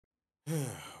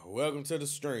Welcome to the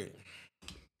stream.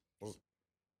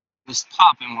 What's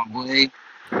popping, my boy?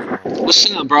 What's going on? What's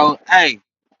up, bro? Hey,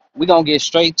 we gonna get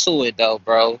straight to it though,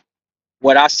 bro.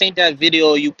 When I seen that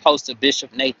video you posted,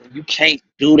 Bishop Nathan, you can't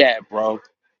do that, bro.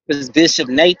 Because Bishop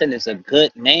Nathan is a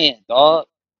good man, dog.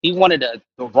 He one of the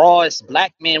rawest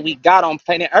black men we got on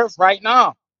planet Earth right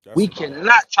now. That's We a that's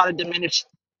cannot try to diminish.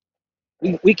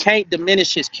 We can't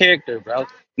diminish his character, bro.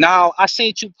 Now I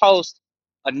seen you post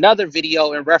another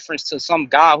video in reference to some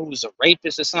guy who was a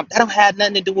rapist or something. That don't have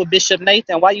nothing to do with Bishop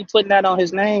Nathan. Why you putting that on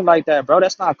his name like that, bro?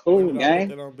 That's not when cool, did I put gang.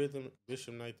 that on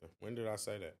Bishop Nathan? When did I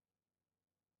say that?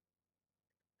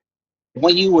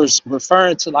 When you was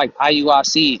referring to like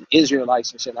IUIC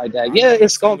Israelites and shit like that, I yeah, never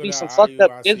it's gonna singled be some out fucked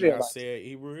up IUIC. I Israelites. said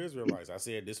Hebrew Israelites. I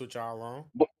said this what y'all on.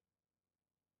 But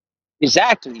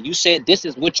exactly, you said this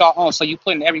is what y'all on, so you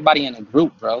putting everybody in a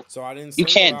group, bro. So I didn't You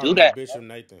single can't out do no that. Bishop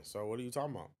Nathan. So what are you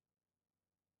talking about?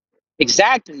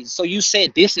 Exactly. So you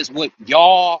said this is what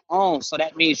y'all own. So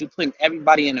that means you putting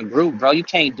everybody in a group, bro. You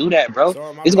can't do that, bro. So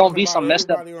am I It's gonna talking be about some messed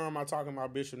up. everybody or am I talking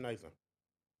about Bishop Nathan?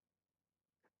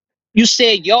 You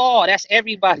said y'all, that's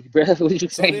everybody, bro. What you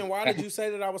So saying? then why did you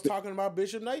say that I was talking about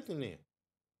Bishop Nathan then?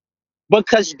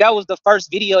 Because that was the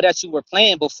first video that you were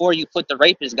playing before you put the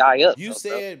rapist guy up, You though,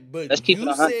 bro. said, but Let's keep it you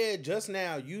 100. said just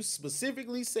now, you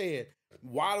specifically said,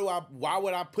 why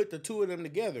would I put the two of them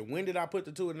together? When did I put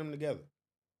the two of them together?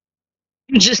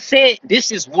 You just said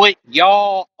this is what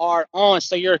y'all are on.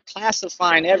 So you're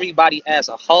classifying everybody as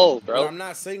a whole, But bro. I'm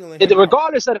not singling him out.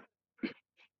 Regardless of the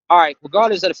all right,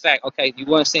 regardless of the fact, okay, you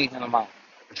weren't singing him out.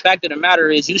 The fact of the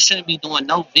matter is you shouldn't be doing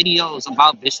no videos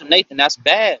about Bishop Nathan. That's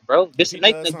bad, bro. If he Bishop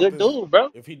Nathan does a good something, dude, bro.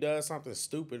 if he does something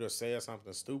stupid or says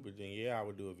something stupid, then yeah, I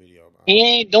would do a video about He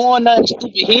ain't doing nothing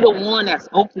stupid. He the one that's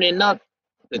opening up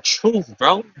the truth,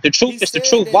 bro. The it. He truth is the said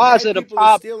truth. that Why is black it a people is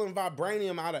problem? stealing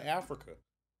vibranium out of Africa.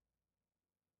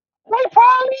 They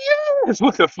probably is.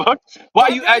 What the fuck? Why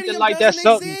you acting Vibranium like that's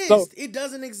doesn't something so, exist. It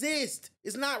doesn't exist.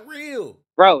 It's not real.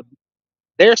 bro?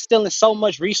 They're stealing so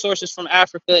much resources from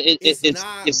Africa. It's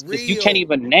not It's you can't real.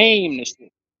 even name this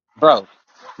shit, bro.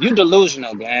 You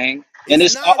delusional, gang. And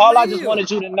It's it's not all I just wanted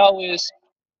real. you to know is,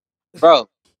 bro.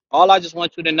 All I just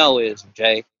want you to know is,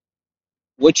 Jay,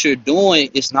 what you're doing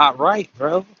is not right,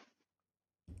 bro.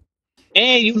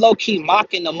 And you low key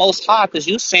mocking the Most High because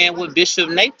you saying what Bishop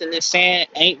Nathan is saying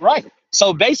ain't right.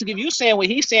 So basically, if you saying what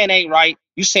he's saying ain't right,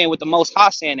 you saying what the Most High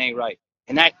saying ain't right,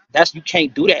 and that's you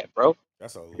can't do that, bro.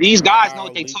 That's a These guys know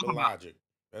what wild they leap talk of about. logic.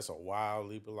 That's a wild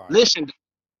leap of logic. Listen,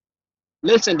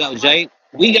 listen though, Jay.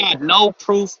 We got no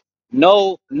proof,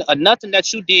 nothing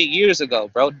that you did years ago,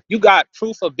 bro. You got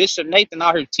proof of Bishop Nathan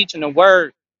out here teaching the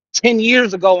word 10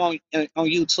 years ago on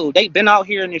YouTube. They been out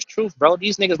here in this truth, bro.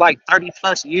 These niggas like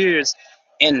 30+ years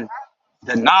in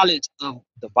the knowledge of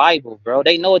the Bible, bro.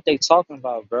 They know what they talking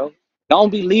about, bro. Don't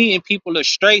be leading people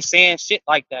astray saying shit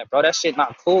like that, bro. That shit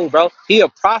not cool, bro. He a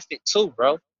prophet too,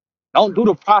 bro. Don't do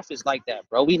the prophets like that,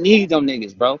 bro. We need them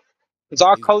niggas, bro. Because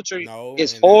our He's culture no,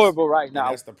 is horrible right and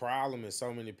now. that's the problem. Is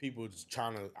so many people just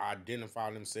trying to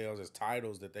identify themselves as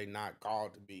titles that they not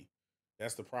called to be.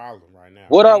 That's the problem right now.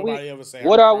 What Don't are we? nobody ever say I'm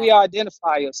What a are we prophet.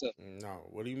 identify yourself? No,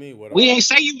 what do you mean? What do We I ain't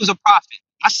say identify? you was a prophet.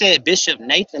 I said Bishop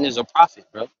Nathan is a prophet,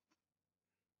 bro.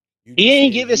 You He just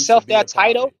ain't said give you should himself be a that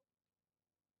title. prophet.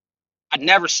 I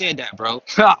never said that, bro.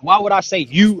 Why would I say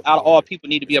It's you out of all recorded. people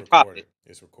need to be It's a prophet? recorded.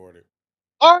 It's recorded.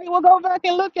 All right, well, go back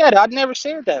and look at it. I never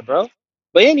said that, bro.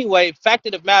 But anyway, fact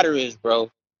of the matter is,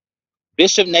 bro,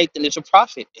 Bishop Nathan is a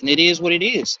prophet, and it is what it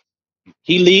is.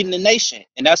 He leading the nation,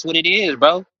 and that's what it is,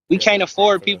 bro. We Yeah, but can't a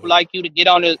afford prophet of people who? like you to get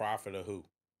on A the prophet of who?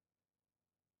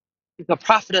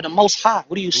 prophet of the Most High.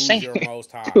 What are you Who's saying? your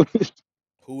most high?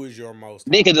 Who is your most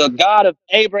high? Nigga, the God of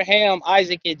Abraham,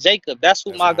 Isaac, and Jacob. That's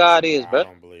who That's my not God true. is, I bro.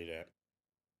 don't believe that.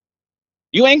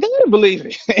 You ain't gotta believe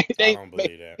it. I don't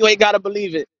believe that. You ain't gotta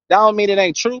believe it. That don't mean it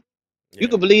ain't true. You Yeah,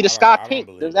 can believe the sky I don't pink.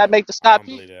 Does believe that that. make the I sky don't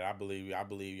pink? believe that. I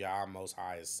believe y'all most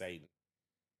high is Satan.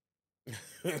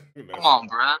 Come That's on, all.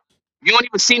 bro. You don't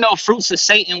even see no fruits of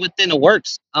Satan within the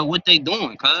works of what they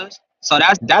doing, cuz. So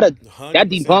that 100%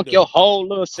 debunk do. your whole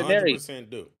little scenario. 100%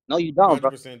 do. No, you don't,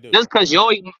 bro. 100% do. Just cause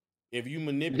you're If you just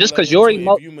manipulate cause you're into if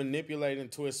emo you manipulate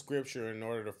into a scripture in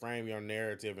order to frame your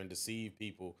narrative and deceive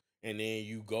people, and then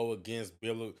you go against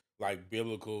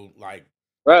biblical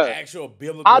bro. actual How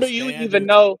biblical do you even standards.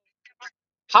 know?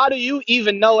 How do you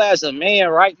even know as a man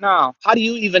right now? How do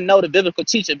you even know the biblical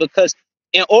teaching? Because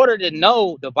in order to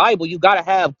know the Bible, you gotta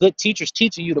have good teachers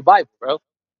teaching you the Bible, bro.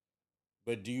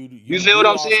 But do You feel what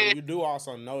I'm saying? you do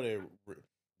also know that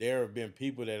there have been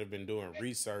people that have been doing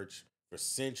research for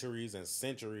centuries and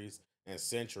centuries and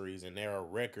centuries, and there are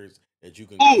records that you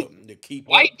can Who? to keep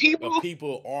White up of people?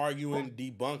 people arguing,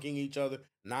 debunking each other,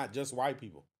 not just white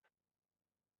people.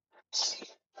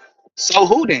 So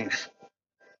who then?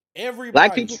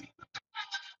 Black Everybody. people?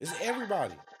 It's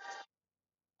everybody.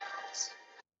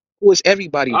 Who is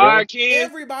everybody, All bro? right,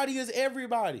 Ken. Everybody is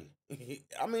everybody.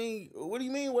 I mean, what do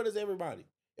you mean? What is everybody?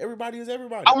 Everybody is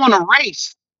I everybody. want a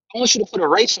race. I want you to put a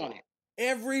race on it.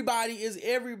 Everybody is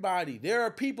everybody. There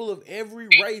are people of every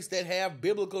race that have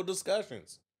biblical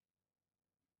discussions.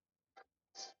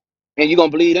 And you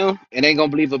gonna believe them and ain't gonna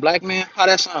believe a black man? How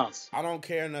that sounds? I don't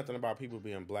care nothing about people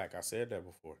being black. I said that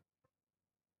before.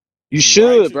 You If you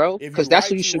right, should, bro. if Cause you that's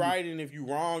who right, you you should be. right, and if you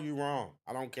wrong, you wrong.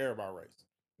 I don't care about race.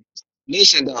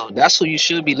 Listen though, that's who you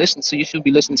should be listening to. You should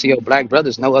be listening to your black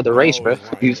brothers, no other race, No, bro. it's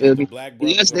wrong. You If feel the me? black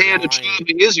brothers Yes, are they are the lying, tribe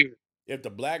of Israel. if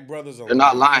the black brothers are They're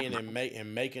not lying, lying bro.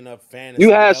 and making up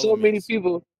You fantasy had so many elements,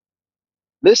 people.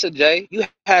 Listen, Jay, you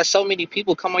had so many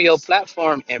people come on your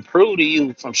platform and prove to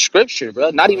you from scripture,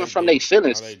 bro. Not no, even they from their didn't.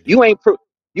 No, feelings. they You didn't. ain't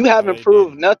you No, haven't they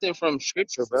proved didn't. nothing from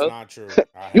scripture, It's bro. not true.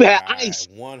 You had I ice.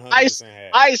 Ice 100%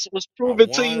 have. ice was I proven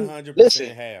to you. Listen,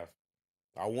 100% have.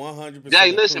 I 100%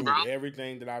 Jay, have listen, bro. proved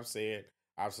everything that I've said.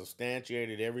 I've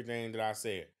substantiated everything that I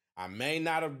said. I may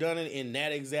not have done it in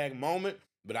that exact moment,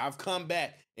 but I've come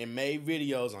back and made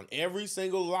videos on every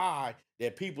single lie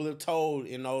that people have told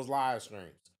in those live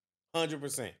streams.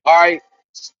 100%. All right.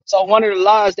 So one of the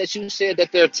lies that you said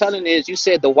that they're telling is you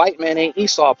said the white man ain't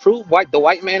Esau. Prove the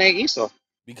white man ain't Esau.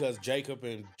 Because Jacob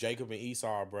and Esau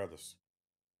are brothers.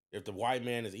 If the white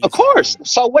man is Of Esau, course. then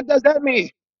So what does that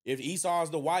mean? if Esau is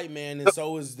the white man, then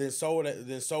so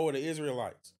are the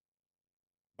Israelites.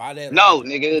 By that No, logic.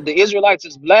 nigga, the Israelites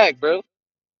is black, bro.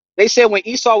 They said when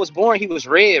Esau was born, he was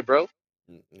red, bro.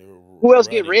 Who else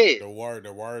get Ruddy. red? The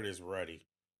word is ruddy,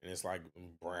 and it's like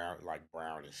brown, like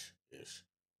brownish ish,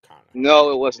 kind of.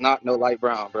 No, it was not no light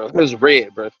brown, bro. It was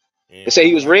red, bro. They say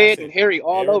he And was like I red said, and hairy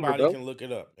all over, everybody bro. can look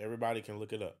it up. Everybody can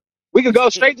look it up. We could go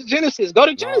straight to Genesis. Go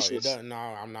to No, it Genesis. doesn't. No,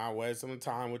 I'm not wasting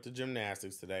time with the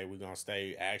gymnastics today. We're gonna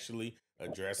stay actually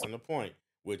addressing the point,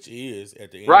 which is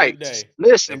at the end of the Right. day.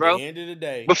 Listen, At the bro. end of the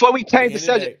day. Before we At the change the end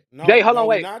of the subject, day. Jay, No, hold no, on,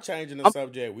 we're wait. not changing the I'm,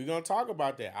 subject. We're gonna talk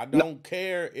about that. I no, don't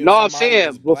care if no, I'm somebody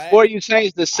is saying before black. you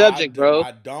change the subject, bro.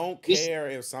 I don't This, care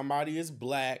if somebody is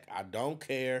black. I don't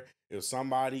care if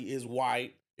somebody is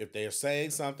white. If they're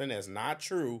saying something that's not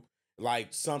true,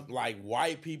 like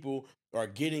white people are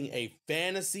getting a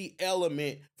fantasy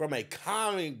element from a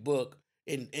comic book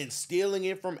and stealing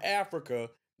it from Africa,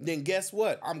 then guess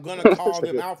what? I'm gonna call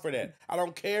them out for that. I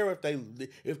don't care if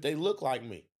they look like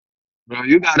me.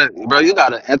 bro, you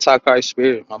got an antichrist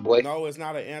spirit, my boy. No, it's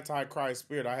not an antichrist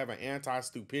spirit. I have an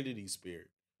anti-stupidity spirit.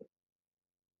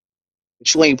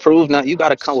 But you ain't proved nothing. You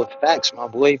gotta come with facts, my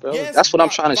boy, bro. Yes, That's what I'm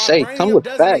trying to say. Come vibranium with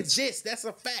doesn't facts. exist. That's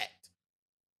a fact.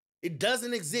 It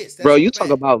doesn't exist. Bro, That's a you talk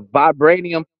fact. about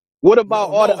vibranium. What about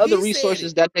No, all no, the other he said resources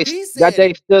it. that He said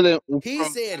they it. stealing He from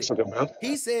said it. Africa, bro?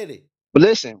 He said it. But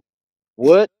listen,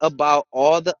 what about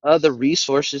all the other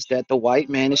resources that the white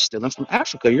man is stealing from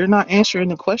Africa? You're not answering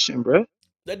the question, bro.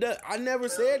 I never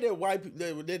said that white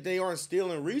people that they aren't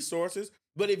stealing resources,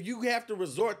 but if you have to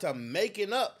resort to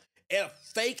making up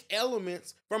fake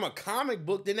elements from a comic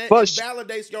book, then that But sh-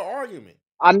 invalidates your argument.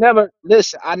 I never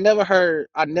listen.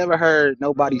 I never heard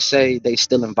nobody say they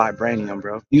stealing vibranium,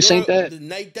 bro. You seen that?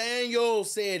 Nathaniel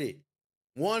said it,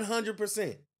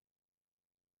 100%.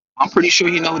 I'm pretty sure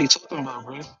he know what he's talking about,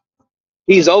 bro.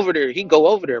 He's over there. He go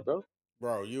over there, bro.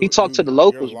 Bro, He talked to the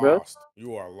you're locals, bro. lost.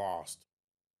 You are lost.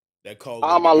 That cult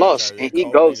How am leader I got lost? y'all. And That he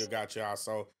cult leader goes, got y'all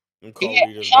so. Them he, cult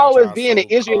leaders got how is y'all being an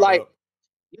so caught Israelite? up.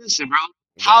 Listen, bro.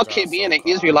 How Got y'all can being so an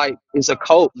caught up. Israelite is a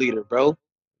cult leader, bro?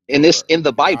 In Bro, in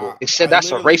the Bible, it said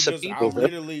that's a race of I people, bro.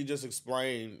 literally just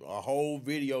explained a whole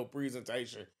video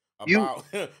presentation You, about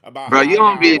about bro, how you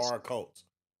don't y'all be, are a cult.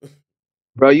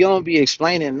 bro, you don't be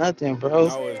explaining nothing,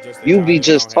 bro. No, it's just that You y'all be just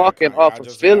just don't have talking y'all off of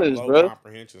just have feelings, low bro.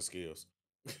 comprehension skills.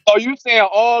 So you saying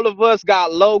all of us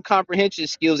got low comprehension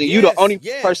skills, and you the Yes, only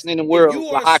person yes. in the world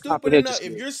with high comprehension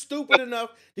If skills? you're stupid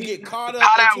enough to get caught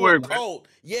up How that into a work, bro? cult,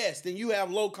 yes, then you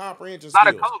have low comprehension Not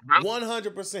a skills. cult, bro.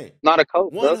 100%. Not a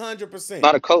cult, bro. 100%.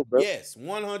 Not a cult, bro. Yes,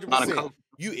 Not a 100%. cult,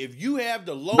 If you have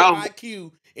the low bro.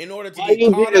 IQ in order to Why get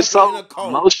you caught getting up in so a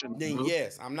cult, emotional, then bro?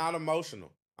 yes, I'm not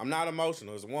emotional. I'm not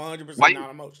emotional. It's Why 100% you?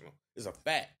 not emotional. It's a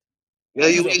fact. Yeah,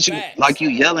 These you are is you like facts. you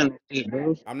yelling and shit,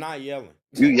 bro. I'm not yelling.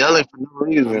 You yelling for no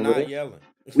I'm reason, not bro. yelling.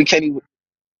 We can't even.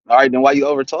 All right, then why you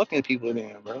over talking to people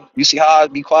then, bro? You see how I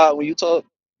be quiet when you talk?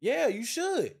 Yeah, you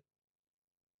should.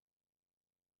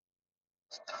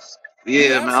 You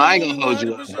Yeah, man, I ain't absolutely gonna hold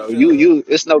you up, 100% bro. should.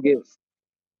 It's no getting.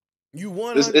 You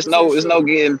 100% It's no should.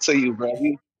 getting to you, bro.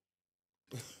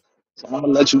 I'm gonna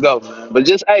let you go, man. But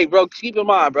just hey, bro, keep in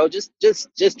mind, bro. Just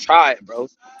try it, bro.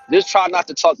 Just try not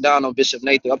to talk down on Bishop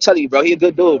Nathan. I'm telling you, bro, he a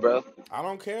good dude, bro. I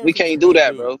don't care We if he's a can't do good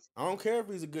that, dude. bro. I don't care if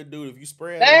he's a good dude. If you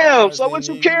spread Damn. lies, So then what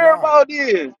you you care lie. about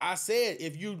then? I said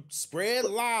if you spread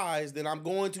lies, then I'm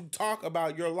going to talk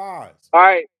about your lies. All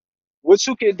right. What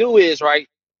you can do is right.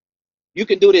 You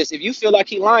can do this. If you feel like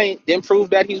he lying, then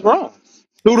prove that he's wrong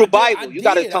through the I Bible. You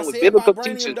got to did. I come with said biblical vibranium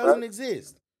teachings, bro. doesn't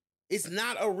exist. It's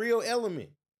not a real element.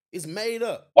 It's made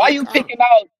up. Why you picking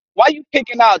out? Why you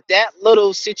picking out that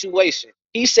little situation?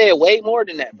 He said way more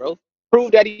than that, bro.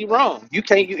 Prove that he's wrong. You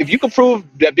can't. If you can prove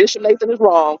that Bishop Nathan is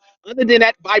wrong, other than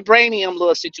that vibranium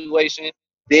little situation,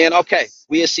 then okay,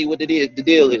 we'll see what it is. The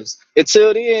deal is.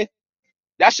 Until then,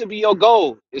 that should be your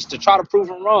goal: is to try to prove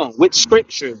him wrong with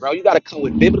scripture, bro. You got to come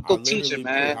with biblical teaching,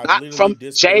 man. I Not literally from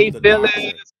disproved Jay the Phillips,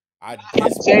 doctrine.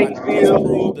 not Jay I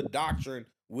disproved the Field. doctrine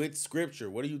with scripture.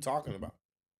 What are you talking about?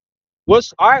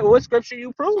 What's all right? What scripture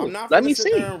you I'm prove? not Let gonna me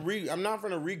sit there see. and I'm not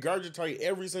gonna regurgitate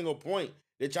every single point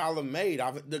that y'all have made.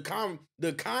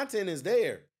 The content is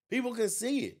there. People can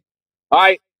see it. All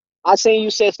right. I seen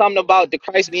you said something about the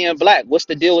Christ being black. What's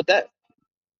the deal with that?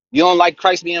 You don't like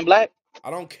Christ being black?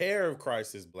 I don't care if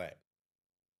Christ is black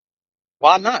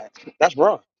Why not? That's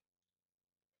wrong.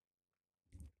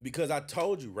 because I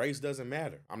told you race doesn't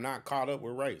matter. I'm not caught up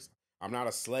with race. I'm not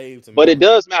a slave to But it melanin.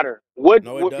 does matter.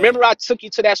 No, it Remember doesn't. I took you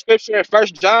to that scripture in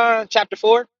First John chapter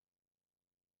 4?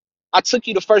 I took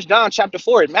you to First John chapter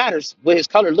 4. It matters what his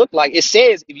color looked like. It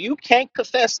says if you can't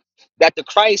confess that the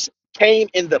Christ came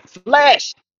in the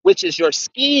flesh, which is your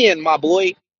skin, my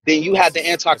boy, then you have the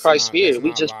Antichrist That's spirit.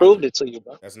 We not just proved logic. it to you,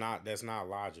 bro. That's not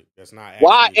logic. That's not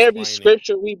Why actually every explaining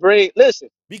scripture we bring, listen,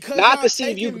 because not y'all to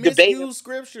see if you taking debating. misused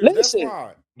scriptures. That's Listen,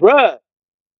 why. bruh,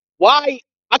 why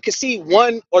I could see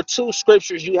one or two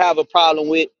scriptures you have a problem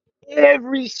with.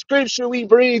 Every scripture we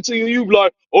bring to you, you be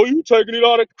like, oh, you taking it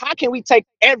out of. How can we take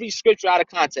every scripture out of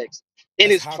context?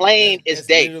 And it's plain as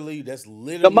day. That's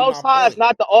The literally Most my High is point.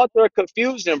 not the author of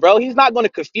confusion, bro. He's not going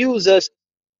to confuse us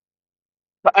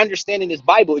for understanding this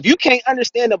Bible. If you can't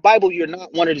understand the Bible, you're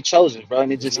not one of the chosen, bro.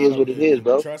 And it It's just not is what it is,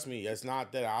 bro. trust me. It's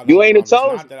not that I You don't. ain't a It's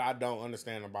not chosen. that I don't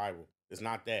understand the Bible. It's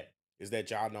not that. It's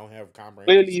that y'all don't have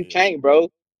comprehension Clearly, you skills. can't, bro.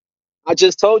 I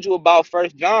just told you about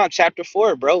First John chapter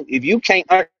 4, bro. If you can't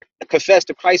confess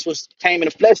that Christ was came in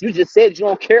the flesh, you just said you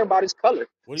don't care about his color.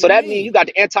 What do So you that means you mean? got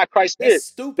the Antichrist That's spirit.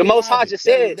 The stupid Most High logic. just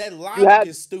said That you logic have.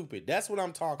 is stupid. That's what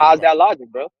I'm talking How's that about. logic,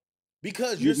 bro?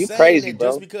 Because you're You saying crazy, that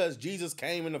just bro. because Jesus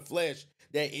came in the flesh,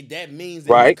 that means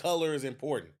that his Right? color is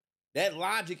important. That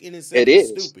logic in It itself is is.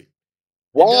 stupid.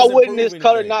 It Why doesn't wouldn't prove this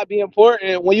color anything. not be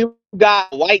important when you got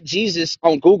white Jesus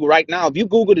on Google right now? If you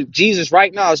Google the Jesus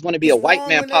right now, it's going to be a It's white wrong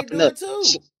man when they popping do up. it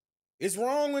too. It's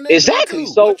wrong when they do it Exactly. too.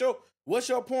 So What's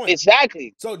your point?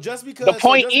 exactly. So The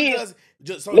point is,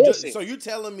 listen, so you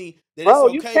telling me that it's bro,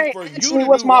 you okay can't for ask you me to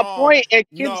what's do my wrong? point and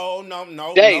kids.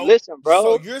 Jay, No. listen,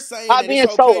 So bro. you're saying Stop that it's being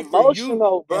so okay for you.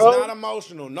 emotional, It's bro. not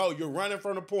emotional. No, you're running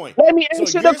from the point. Let me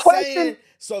answer the question.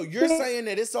 So you're saying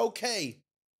that it's okay.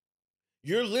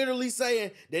 You're literally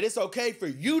saying that it's okay for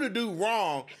you to do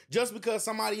wrong just because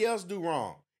somebody else do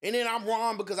wrong. And then I'm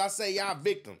wrong because I say y'all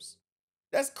victims.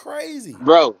 That's crazy.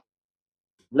 Bro,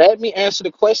 let me answer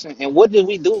the question. And what did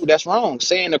we do that's wrong?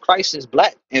 Saying the Christ is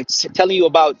black and telling you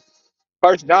about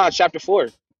First John chapter 4.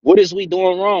 What is we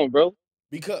doing wrong, bro?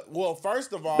 Because well,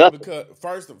 Nothing.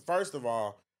 first of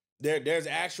all, there's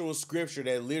actual scripture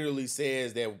that literally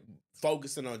says that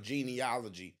focusing on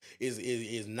genealogy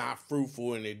is not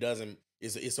fruitful and it doesn't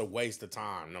it's a waste of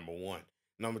time. Number one.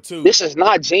 Number two, This is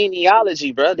not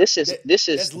genealogy, bro. This is this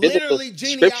is that's biblical literally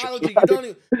scripture. genealogy. You don't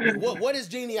even what is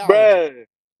genealogy? Bro,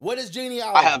 What is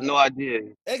I have genealogy? no idea.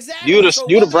 Exactly. So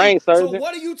You the what do you brain so surgeon.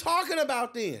 what are you talking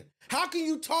about then? How can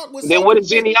you talk with Then so what is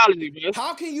genealogy, bro?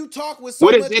 how can you talk with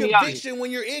so What is much genealogy? conviction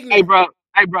when you're Hey, ignorant? bro.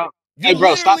 Hey, bro. Hey, You're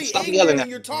bro. literally Stop yelling ignorant at and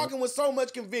you're me, bro. talking with so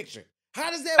much conviction.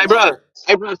 How does that Hey, bro. work?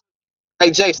 Hey, bro.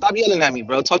 Hey, Jay, stop yelling at me,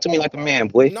 bro. Talk to me like a man,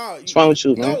 boy. No, What's wrong with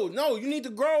you, man? no, you need to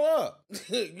grow up.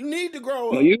 You need to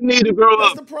grow No, up. you need to grow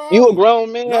That's up. the You a problem.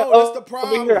 grown man No, that's the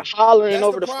over here problem. hollering That's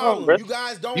the over the phone, problem. bro. You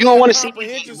guys don't You don't have want to see me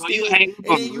comprehension win, bro. You skills, hang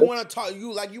and on, then you bro. want to talk.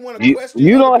 You want to question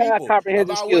You other don't have people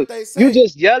comprehension about what skills. they You say.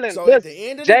 just yelling. So at Listen, the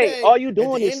end of the Jay, day, all you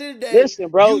at doing the end is of the day, listen,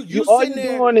 bro. you All sitting you there,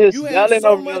 doing is you have yelling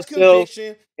so over much yourself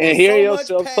conviction and and hearing so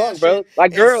much yourself talk, passion bro.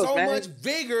 Like and girls, so much man.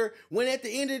 vigor. When at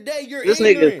the end of the day, you're This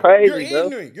nigga is ignorant. You're crazy,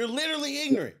 bro. ignorant. You're literally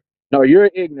ignorant. No, you're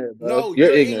ignorant, bro. No, You're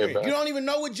you're ignorant, ignorant. bro. You don't even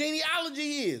know what genealogy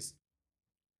is.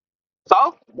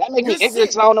 So that make me You're ignorant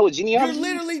sick. because I don't know what You're genealogy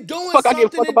is. literally doing Fuck, I give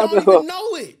a something fuck and about don't the. even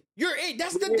know it.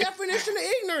 That's the definition of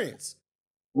ignorance.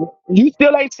 You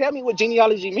still ain't tell me what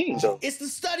genealogy means, though, It's the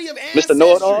study of Mister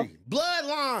Know It All. ancestry,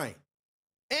 bloodline.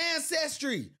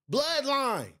 Ancestry,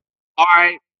 bloodline. All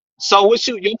right. So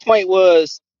your point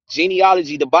was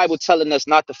genealogy, the Bible telling us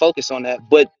not to focus on that,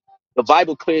 but the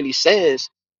Bible clearly says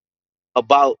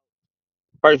about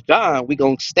First John, we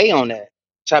gonna stay on that.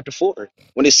 Chapter 4,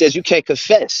 when it says you can't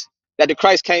confess that the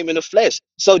Christ came in the flesh.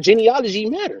 So genealogy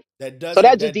matters. That So doesn't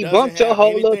that just that doesn't debunked your have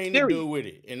whole little anything to do theory. with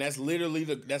it. And that's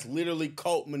literally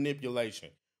cult manipulation.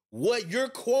 What you're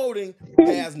quoting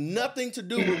has nothing to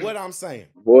do with what I'm saying.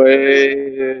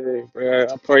 Boy,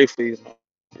 bro, I pray for you.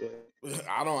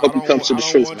 I don't I Hope you don't come want to I the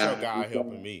don't truth, want your man. God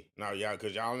helping me. No, y'all,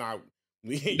 because y'all not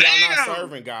y'all not Damn,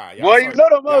 serving God. boy, you know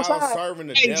the Most Y'all are High. serving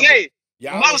the Hey, devil. Jay,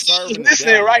 the Y'all are Most High is serving the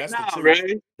listening devil. right That's the now, bro. truth.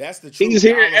 That's the He's truth.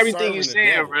 hearing Y'all are everything you're serving the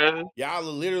saying, devil. bro. Y'all are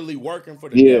literally working for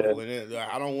the Yeah, devil, and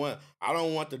I don't want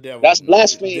the that's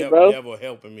blasphemy, bro. devil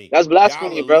helping me. That's Y'all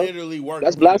blasphemy, are bro. literally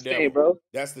That's working for the blasphemy, devil. bro.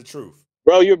 That's the truth.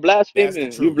 Bro, you're That's the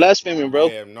blaspheming. You're truth. blaspheming,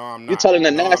 bro. Yeah, no, I'm You're not. telling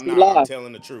a No, I'm nasty not. I'm lie.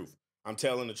 telling the truth. I'm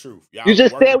telling the truth. You Y'all are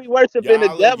just said working. we worshiping the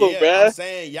Y'all are, devil, yeah, I'm bro.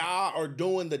 saying y'all are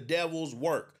doing the devil's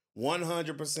work.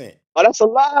 100%. Oh, that's a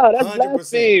lie. That's 100%.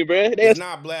 blasphemy, bro. It's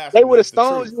not They blasphemy. would have It's the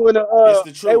stoned truth. you in the It's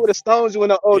the they would have truth. stoned you in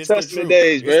the Old It's the Testament truth.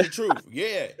 days, It's bro. the truth.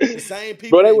 Yeah,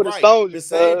 Bro, they would have stoned you,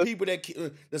 cuz.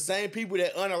 the same people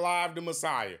that unalived the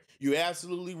Messiah. You're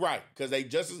absolutely right, because they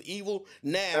just as evil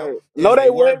now No, as they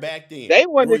they were wouldn't. back then. They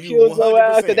wouldn't Were have you killed your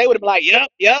ass because 100%? they would have been like,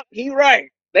 yep, he right.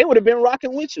 They would have been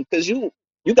rocking with you because you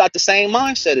got the same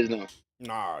mindset as them.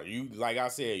 Nah, you, like I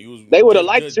said, you was They would have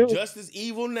liked you. just as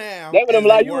evil They now would have as been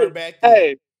they like, you were would, back then.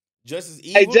 hey, Just as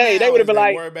hey, evil Jay, they now would have as been they like,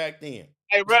 were back then.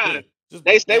 hey, Ron. Just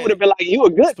They would have pathetic. been like, you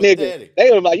a It's good nigga. pathetic. They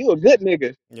would have been like, you a good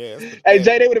nigga. Yeah, it's Hey,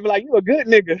 Jay, pathetic. they would have been like, you a good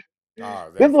nigga. Oh,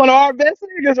 This is that's one of our best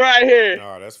niggas right here.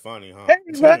 oh, that's funny, huh?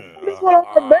 Hey, man, this is one of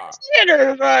our best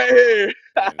niggas right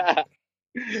And here.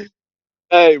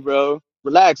 Hey, bro,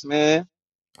 relax, man.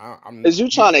 Is you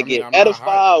trying to I mean, get I'm not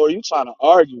hype. edified or you trying to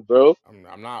argue, bro?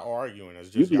 I'm not arguing. It's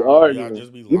You just be y'all arguing.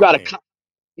 just be You got lying. a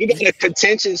you got a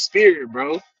contentious spirit,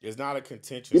 bro. It's not a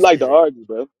contentious You like to spirit. argue,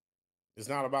 bro. It's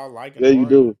not about liking Yeah, or you arguing.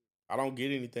 do. I don't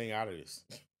get anything out of this.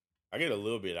 I get a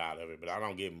little bit out of it, but I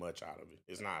don't get much out of it.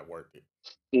 It's not worth it.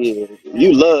 Yeah,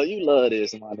 you love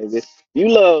this, my nigga. You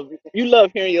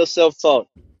love hearing yourself talk.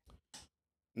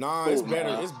 Nah, it's Cool, better.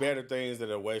 man. It's better things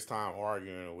that are waste time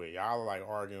arguing with. Y'all like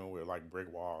arguing with like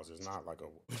brick walls. It's not like a.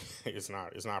 It's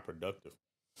not productive.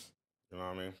 You know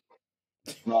what I mean?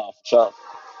 No, for sure.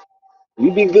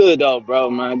 You be good though, bro,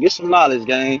 man. Get some knowledge,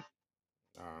 gang.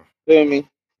 Feel Yeah, me?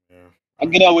 yeah. I I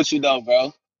get hear up you. with you though,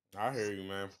 bro. I hear you,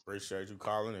 man. Appreciate you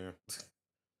calling in.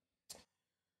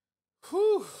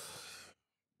 Whew.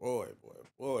 Boy,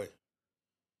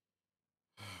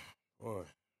 boy.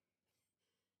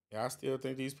 Yeah, I still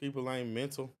think these people ain't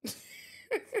mental.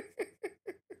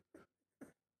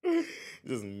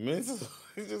 Just mental.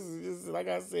 It's just like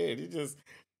I said, it's just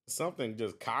something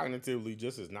just cognitively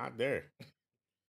just is not there.